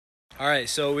All right,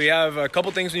 so we have a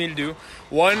couple things we need to do.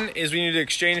 One is we need to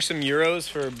exchange some euros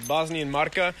for Bosnian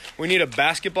marka. We need a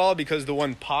basketball because the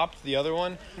one popped, the other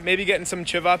one. Maybe getting some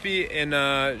cevapi in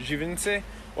Živince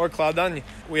or Kladanj.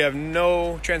 We have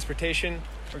no transportation.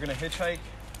 We're gonna hitchhike.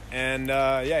 And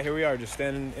yeah, here we are, just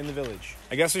standing in the village.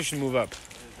 I guess we should move up.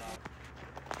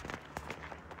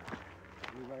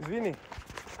 Izvini,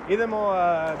 idemo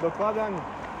do Kladanj.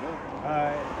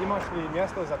 Imaš li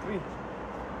mjesto za 3?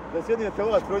 Da sjednete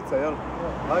ova trojica, jel?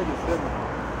 Ajde, sjedni.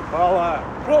 Hvala.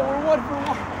 Bro, we're 1 for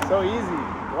 1. So easy.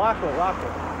 Lako.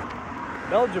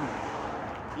 Belgium.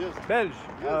 Yes. Belge.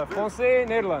 Yes, Français,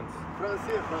 Netherlands.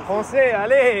 Français. Français,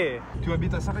 allez. Tu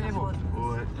habites à Sarajevo?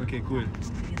 Ouais. Ok, cool.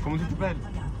 Comment tu t'appelles?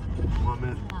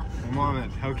 Mohamed.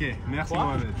 Mohamed. Ok, merci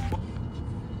Mohamed.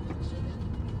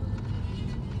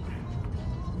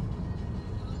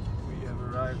 We have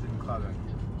arrived in Kladanj.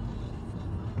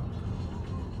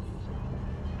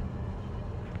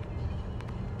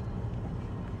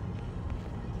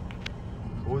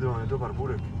 Ovdje vam je dobar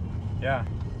burek. Ja.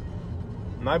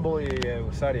 Najbolji je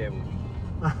u Sarajevu.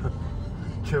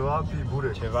 Ćevapi i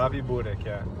burek. Ćevapi i burek,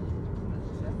 ja.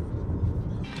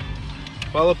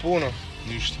 Hvala puno.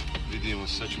 Ništa. Vidimo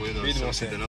se, sad ćemo jedan Vidimo se.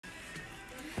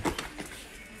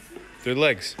 Through the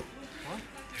legs.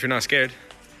 If you're not scared.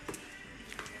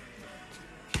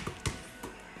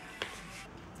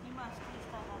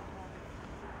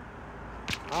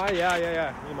 Ja.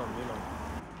 Imam.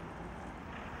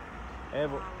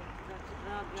 Evo.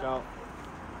 Ciao.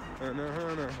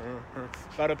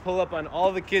 About to pull up on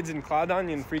all the kids in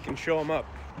Kladanj and freaking show them up.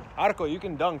 Arko, you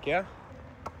can dunk, yeah?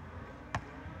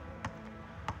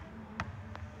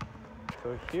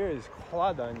 So here is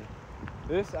Kladanj.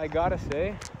 This, I gotta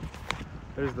say,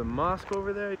 there's the mosque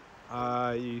over there.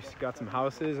 You got some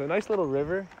houses, a nice little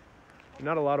river.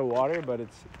 Not a lot of water, but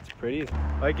it's pretty.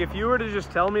 Like if you were to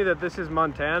just tell me that this is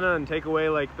Montana and take away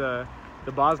like the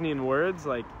Bosnian words,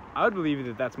 like I would believe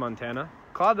that that's Montana.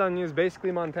 Kladanj is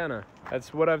basically Montana.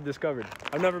 That's what I've discovered.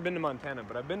 I've never been to Montana,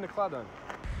 but I've been to Kladanj.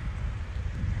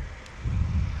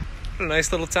 What a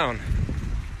nice little town.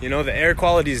 You know, the air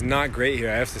quality is not great here,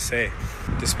 I have to say,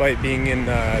 despite being in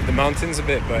the mountains a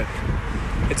bit, but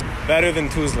it's better than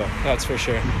Tuzla, that's for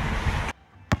sure.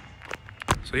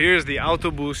 So here's the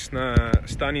autobus na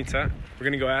stanica. We're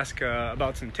gonna go ask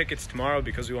about some tickets tomorrow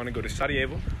because we want to go to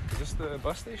Sarajevo. Is this the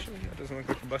bus station? That doesn't look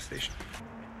like a bus station.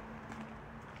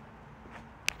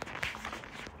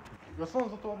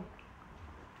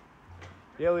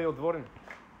 Je li otvoren?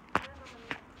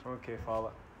 Okay,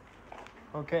 hvala.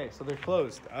 Okay, so they're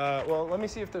closed. Well, let me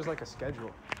see if there's like a schedule.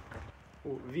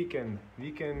 Oh, weekend.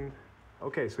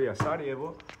 Okay, so yeah,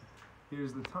 Sarajevo.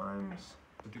 Here's the times.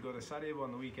 If you go to Sarajevo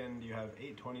on the weekend, you have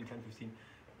 8:20, 10:15,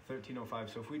 13:05.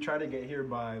 So if we try to get here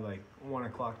by like 1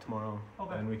 o'clock tomorrow,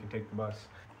 then we can take the bus.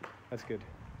 That's good.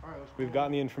 All right, We've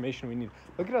gotten the information we need.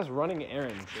 Look at us running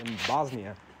errands in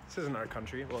Bosnia. This isn't our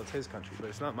country. Well, it's his country, but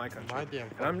it's not my country.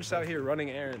 And I'm just out here running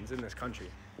errands in this country.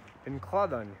 In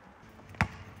Kladanj.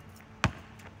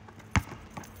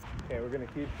 Okay, we're gonna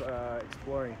keep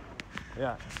exploring.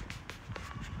 Yeah.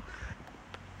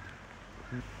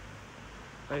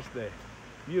 Nice day.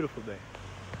 Beautiful day.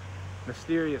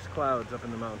 Mysterious clouds up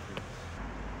in the mountains.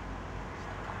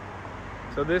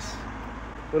 So this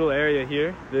little area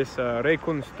here, this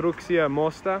rekonstrukcija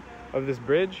mosta of this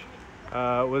bridge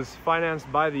was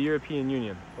financed by the European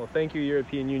Union. Well, thank you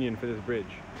European Union for this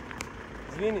bridge.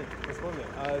 Izvini, gospodine,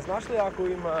 znaš li ako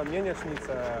ima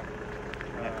mjenjačnica?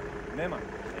 Nema.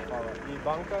 Hvala. I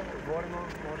banka, otvoreno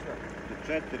možda? Do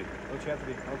 4. Do 4,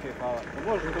 ok, hvala.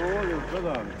 Možete ovdje u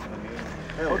prodavnici.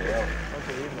 Evo. Ok,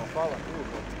 idemo, hvala.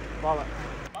 Hvala.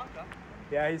 Banka?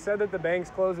 Yeah, he said that the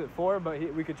banks close at 4, but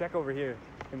we could check over here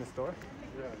in the store.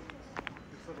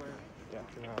 Yeah.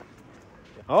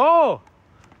 Oh!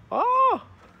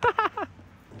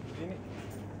 Izvini,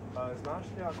 znaš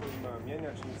li ako ima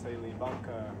mjenjačnica ili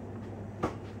banka?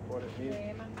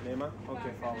 Nema? Ok,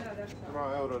 hvala.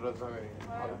 Ima euro razameni.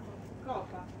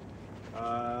 Koliko?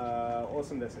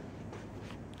 80.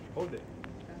 Ovdje?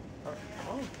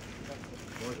 Može.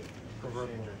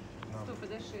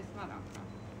 156 maraka.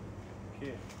 Ok,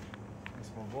 mi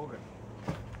smo boga.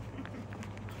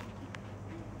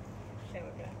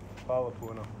 Hvala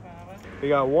puno. We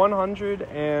got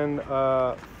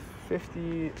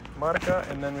 150 marka,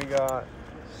 and then we got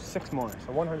 6 more,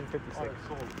 so 156.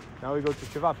 Now we go to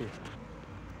cevapi.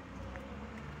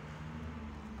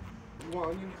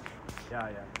 Yeah.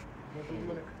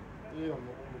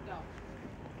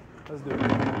 Let's do it.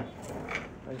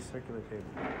 Nice circular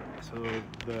table. So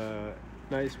the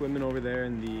nice women over there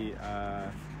in the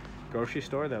grocery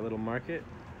store, that little market,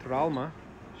 Tralma,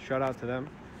 shout out to them.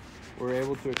 we're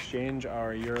able to exchange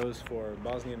our euros for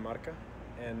Bosnian marka,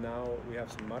 and now we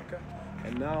have some marka.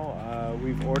 And now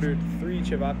we've ordered 3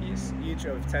 cevapis, each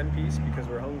of 10 piece, because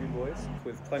we're hungry boys,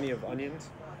 with plenty of onions.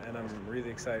 And I'm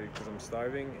really excited because I'm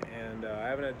starving, and I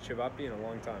haven't had cevapi in a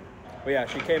long time. But yeah,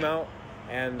 she came out,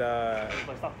 and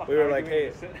we were like,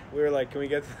 hey, can we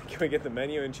get the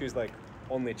menu? And she was like,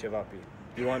 only cevapi.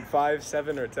 Do you want 5,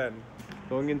 7, or 10?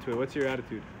 Going into it, what's your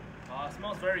attitude? It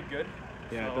smells very good.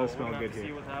 Yeah, so it does smell good see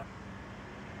here. what happens.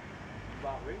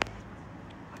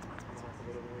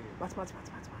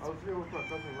 I was here with my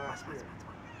cousin last year.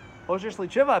 Hoćeš li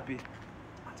cevapi?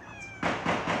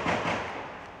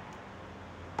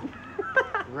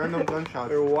 Random gunshots.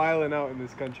 They're wilding out in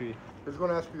this country. He's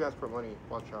gonna ask you guys for money.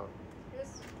 Watch out.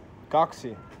 Kako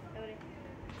si?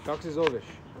 Kako se zoveš?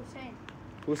 Hussein.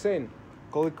 Hussein.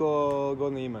 Koliko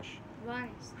godina imaš?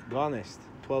 12.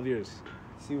 12 years.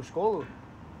 Si u školu?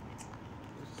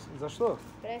 Zašto?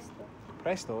 Presto.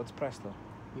 Presto? What's presto?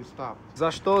 You stop.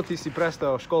 Zašto ti si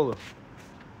prestao školu?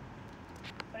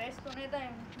 Presto ne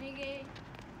dajem knjige.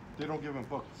 They don't give him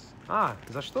books.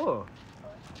 Zašto?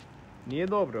 Nije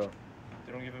dobro.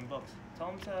 They don't give him books. Tell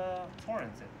him to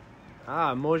torrent it.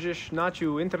 Možeš naći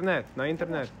na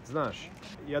internet, znaš.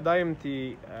 Ja dajem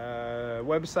ti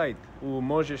website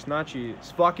možeš naći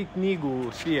svaki knjigu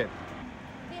u svijet.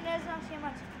 Ti ne znaš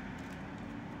njemački.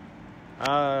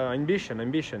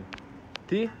 Ambition.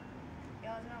 Ti?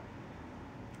 Ja znam.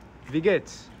 Wie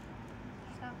geht's?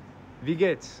 Šta? Wie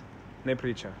geht's?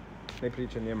 Ne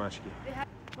priča njemački.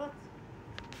 What?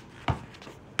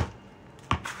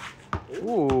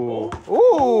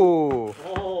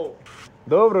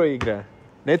 Dobro igra.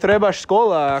 Ne trebaš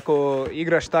škola ako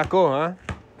igraš tako, ha?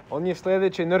 On je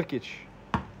sljedeći Nrkić.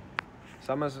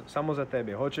 Samo za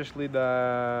tebe. Hoćeš li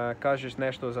da kažeš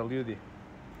nešto za ljudi?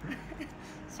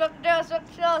 Svak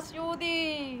čast,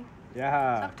 ljudi!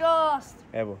 Ja. Svak čast!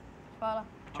 Evo. Hvala.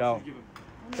 Ciao.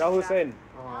 Ciao, Hussein.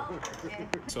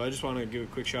 So I just want to give a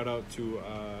quick shout out to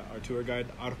our tour guide,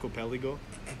 Archipelago.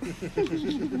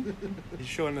 He's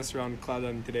showing us around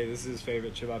Kladanj today. This is his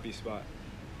favorite cevapi spot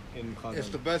in Kladanj. It's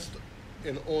the best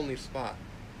and only spot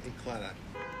in Kladanj.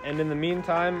 And in the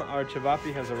meantime, our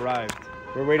cevapi has arrived.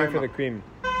 We're waiting for the cream.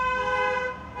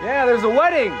 Yeah, there's a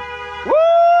wedding!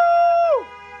 Woo!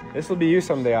 This will be you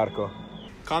someday, Arko.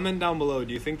 Comment down below,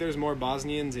 do you think there's more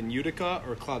Bosnians in Utica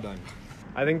or Kladanj?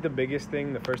 I think the biggest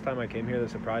thing the first time I came here that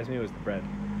surprised me was the bread.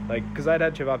 Like, because I'd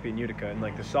had cevapi in Utica, and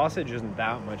like the sausage isn't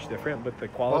that much different, but the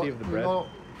quality of the bread. No.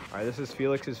 Alright, this is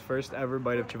Felix's first ever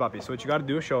bite of cevapi. So what you gotta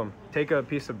do is show him. Take a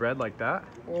piece of bread like that.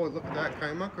 Oh, look at that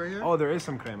kaymak right here. Oh, there is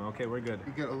some crema. Okay, we're good.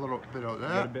 You get a little bit of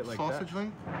that. get a bit like sausage that.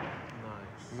 link.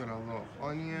 Nice. You got a little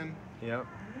onion. Yep.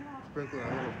 Sprinkle a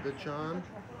little bitch on.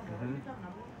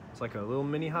 It's like a little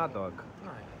mini hot dog.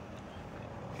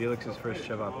 Felix's first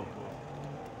cevapi.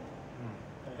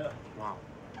 Wow.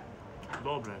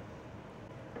 Dobre.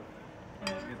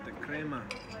 Let's get the crema.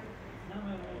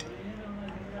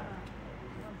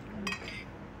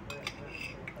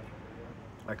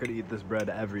 I could eat this bread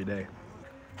every day.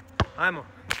 Ajmo.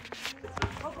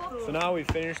 So now we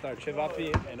finished our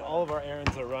cevapi and all of our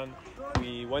errands are run.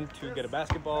 We went to get a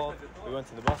basketball, we went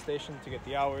to the bus station to get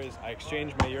the hours, I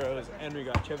exchanged my euros and we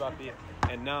got cevapi,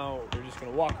 and now we're just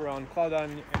gonna walk around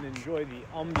Kladanj and enjoy the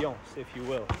ambiance, if you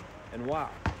will. And wow,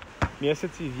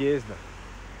 mjesec i zvijezda.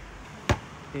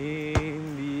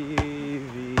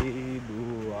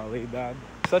 Individualidad.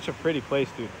 Such a pretty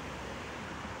place, dude.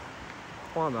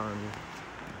 Kladanj.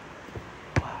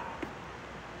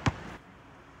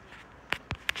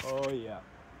 Oh yeah.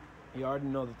 You already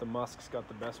know that the mosque's got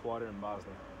the best water in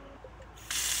Bosnia.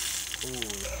 Ooh.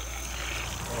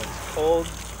 Oh, it's cold.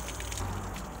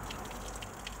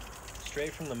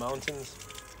 Straight from the mountains.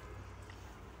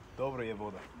 Dobro je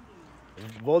voda.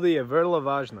 Voda je vrlo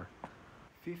važna.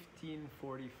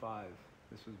 1545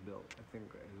 this was built, I think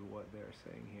is what they're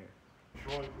saying here.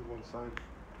 Showing you one side.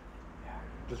 Yeah.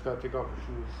 Just gotta take off your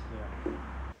shoes. Yeah.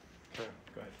 Sure.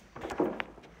 Go ahead.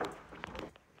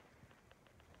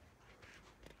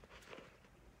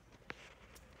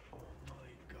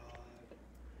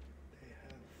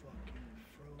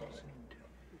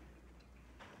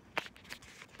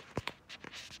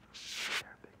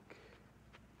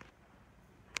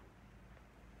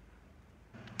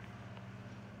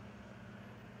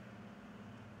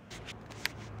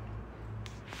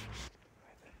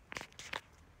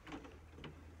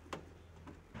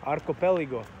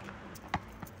 Archipelago.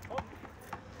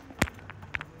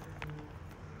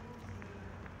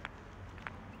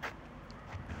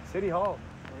 City Hall.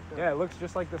 Right, yeah, it looks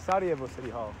just like the Sarajevo City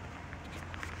Hall.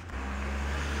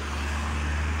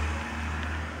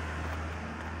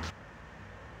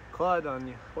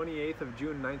 Kladanj, 28th of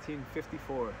June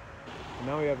 1954. And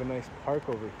now we have a nice park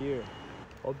over here.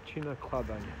 Općina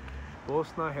Kladanj.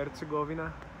 Bosna,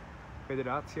 Herzegovina,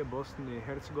 Federacija Bosne i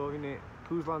Hercegovine,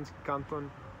 Tuzlanski kanton,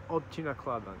 Općina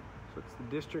Kladanj. So it's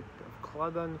the district of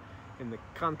Kladanj in the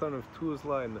canton of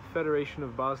Tuzla in the Federation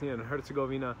of Bosnia and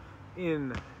Herzegovina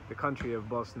in the country of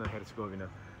Bosnia and Herzegovina.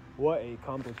 What a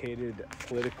complicated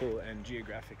political and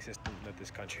geographic system that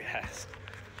this country has.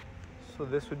 So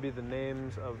this would be the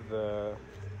names of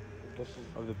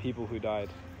the people who died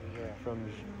from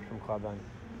Kladanj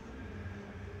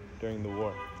during the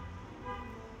war.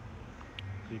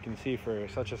 So you can see for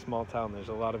such a small town, there's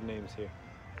a lot of names here.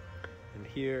 And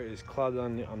here is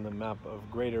Kladanj on the map of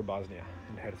Greater Bosnia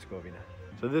and Herzegovina.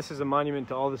 So this is a monument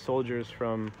to all the soldiers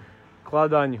from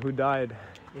Kladanj who died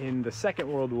in the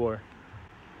Second World War.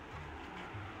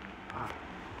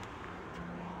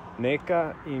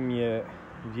 Neka im je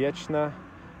vječna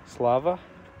slava,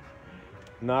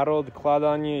 narod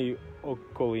Kladanje i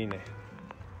okoline.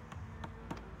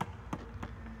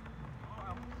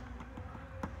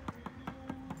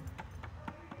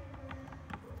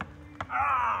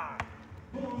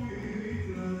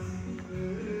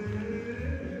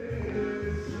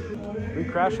 We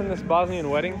crashing this Bosnian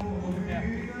wedding?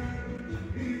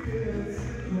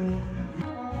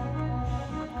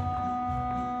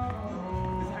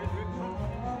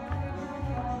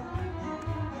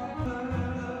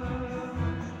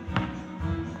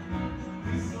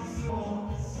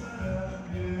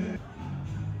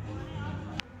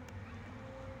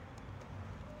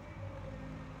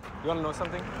 You want to know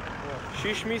something?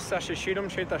 Shishmi sa shishirom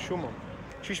sheta shumom.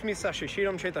 Shishmi sa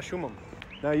shishirom sheta shumom.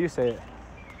 Now you say it.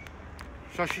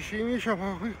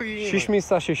 Shishmi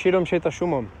sa shishirom sheta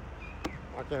shumom.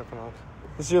 I can't pronounce.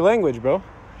 This is your language, bro.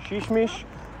 Shishmish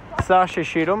sa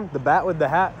shishirom, the bat with the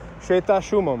hat, sheta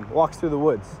shumom, walks through the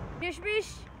woods.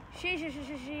 Shishmish,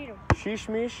 shishirom.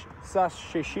 Shishmish sa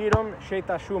shishirom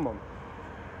sheta shumom.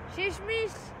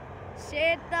 Shishmish,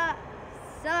 sheta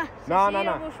sa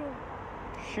No.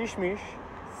 Shishmish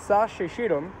sa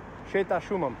šeširom šeta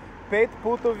šumom. 5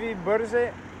 putovi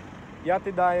brze, ja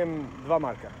ti dajem 2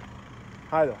 marka.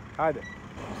 Hajde.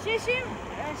 Shishim,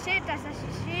 šeta sa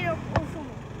šiširom u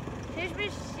šumu.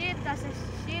 Shishmish, šeta sa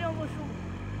šiširom u šumu.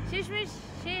 Shishmish,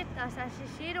 šeta sa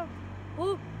šiširom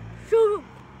u šumu.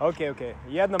 Ok.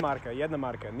 Jedna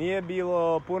marka. Nije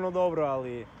bilo puno dobro,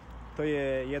 ali to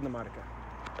je 1 marka.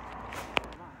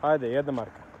 Hajde, 1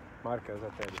 marka. Marka za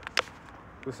tebi.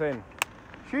 Husein.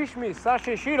 Shishmi sa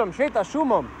šeširom šeta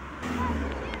šumom.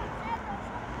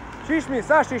 Shishmi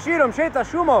sa šeširom šeta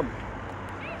šumom.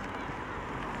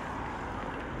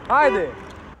 Hajde.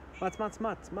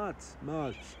 Mac.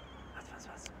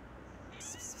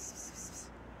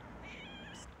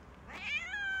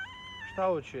 Šta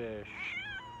hoćeš?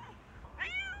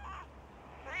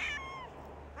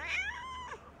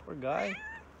 Poor guy.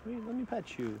 Let me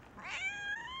pet you.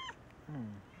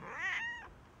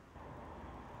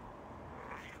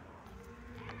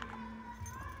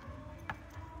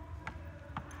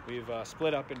 We've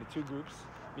split up into 2 groups.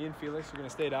 Me and Felix are going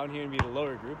to stay down here and be the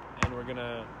lower group, and we're going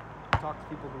to talk to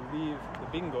people who leave the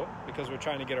bingo because we're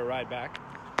trying to get a ride back.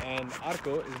 And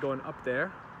Arko is going up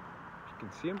there, you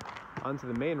can see him, onto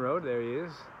the main road. There he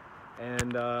is.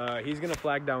 And he's going to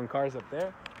flag down cars up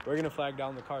there. We're going to flag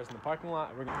down the cars in the parking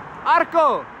lot.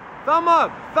 Arko! Thumb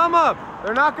up!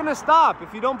 They're not going to stop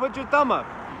if you don't put your thumb up.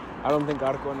 I don't think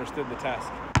Arko understood the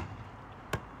task.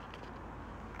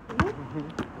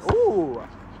 Ooh!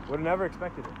 Would have never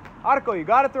expected it. Arko, you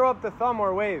gotta throw up the thumb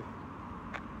or wave.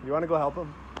 You wanna go help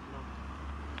him? No.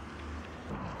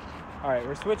 Alright,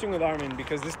 we're switching with Armin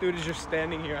because this dude is just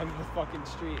standing here on the fucking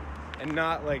street and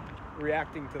not like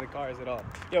reacting to the cars at all.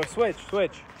 Yo,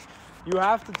 switch. You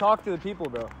have to talk to the people,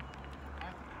 bro.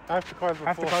 Half the cars were full.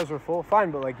 Half the cars were full?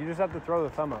 Fine, but like you just have to throw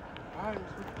the thumb up.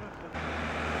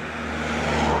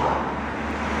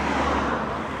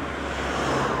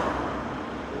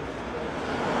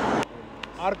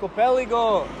 Arko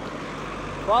Peligo!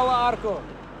 Hvala Arko!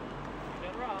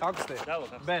 Kako ste? Zdravo,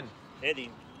 kako Ben.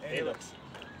 Edin, Felex.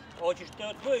 Hoćeš te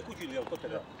od tvoje kući ili kod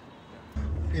tebe?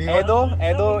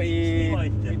 Edo i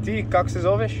ti, kako se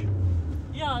zoveš?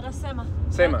 Ja, Rasema.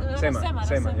 Sema.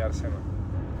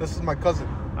 This is my cousin.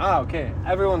 Ah, okay.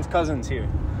 Everyone's cousins here.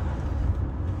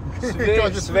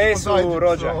 Sve su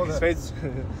rođaki.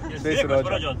 Sve su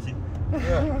rođaki.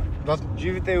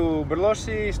 Živite u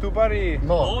Brlošci, Stupari,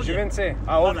 Živence?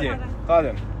 A ovdje?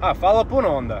 Kladanj. A, hvala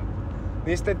puno onda.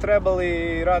 Niste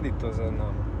trebali raditi to za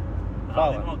nama.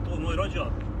 Hvala. To je moj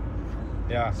rođak.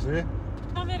 Ja. Svi?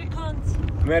 Amerikanci.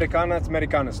 Amerikanac,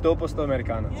 100%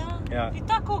 Amerikanac. Ja. I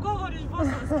tako govoriš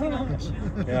bosanski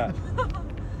naučio. Ja.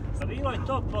 Bilo je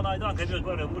toplo onaj dan kad je bio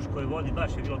gore u muškoj vodi,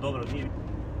 baš je bilo dobro, nije.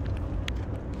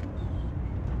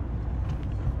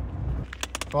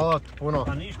 Hvala ti puno.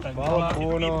 Pa ništa, Hvala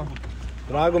puno.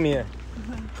 Drago mi je.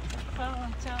 Hvala,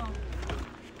 čao.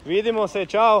 Vidimo se,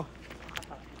 ciao.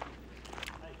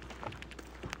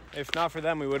 If not for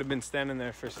them, we would have been standing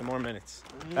there for some more minutes.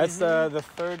 That's the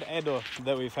third Edo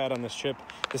that we've had on this trip.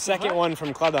 The second one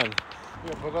from Kladanj.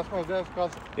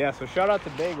 Yeah, so shout out to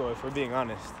Bego if we're being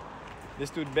honest. This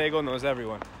dude Bego knows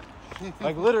everyone.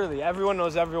 Like literally, everyone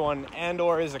knows everyone and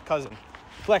or is a cousin.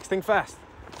 Flex, think fast.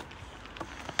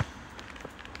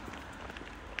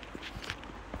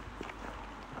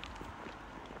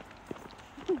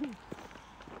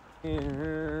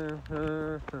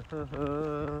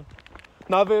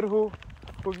 Na vrhu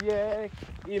uvijek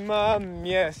ima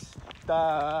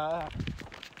mjesta.